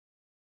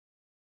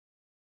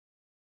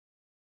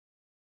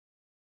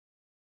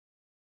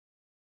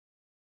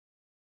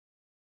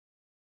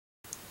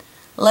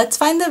Let's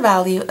find the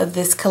value of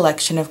this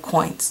collection of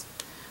coins.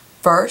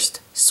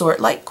 First,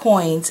 sort like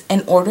coins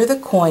and order the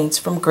coins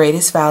from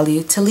greatest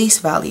value to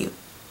least value.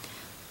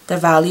 The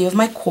value of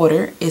my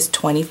quarter is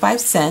 25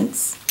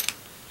 cents.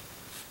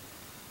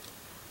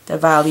 The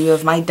value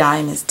of my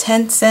dime is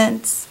 10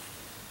 cents.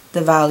 The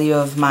value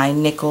of my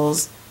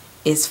nickels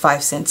is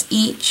 5 cents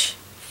each.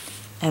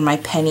 And my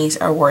pennies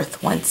are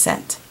worth 1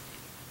 cent.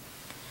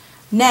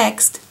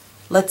 Next,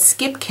 let's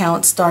skip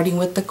count starting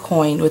with the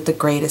coin with the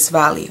greatest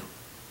value.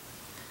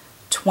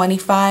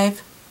 25,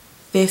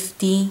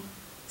 50,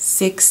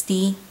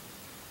 60,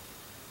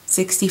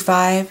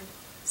 65,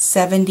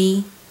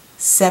 70,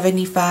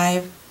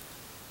 75,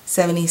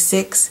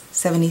 76,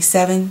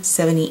 77,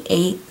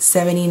 78,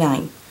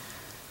 79.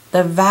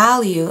 The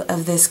value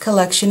of this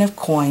collection of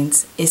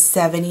coins is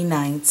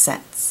 79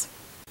 cents.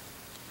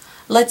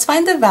 Let's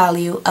find the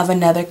value of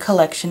another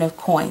collection of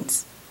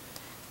coins.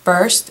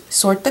 First,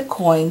 sort the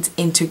coins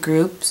into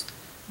groups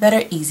that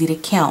are easy to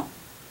count.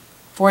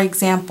 For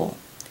example,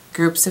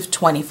 groups of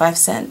 25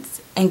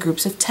 cents and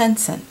groups of 10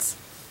 cents.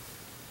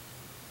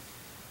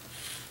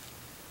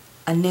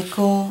 A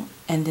nickel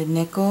and a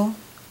nickel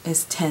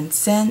is 10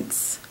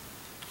 cents.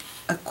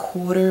 A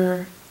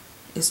quarter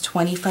is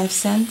 25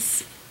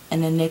 cents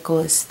and a nickel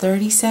is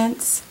 30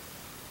 cents.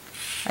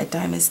 A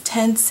dime is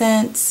 10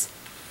 cents.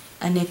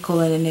 A nickel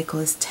and a nickel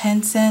is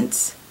 10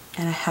 cents.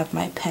 And I have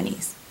my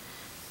pennies.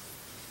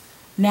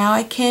 Now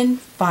I can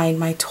find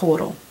my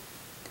total.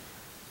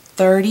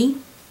 30,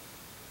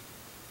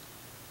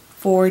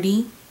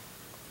 40,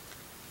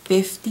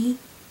 50,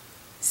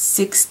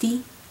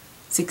 60,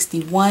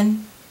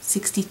 61,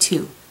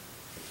 62.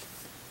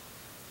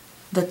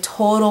 The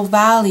total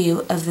value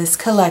of this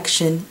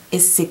collection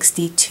is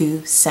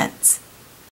 62 cents.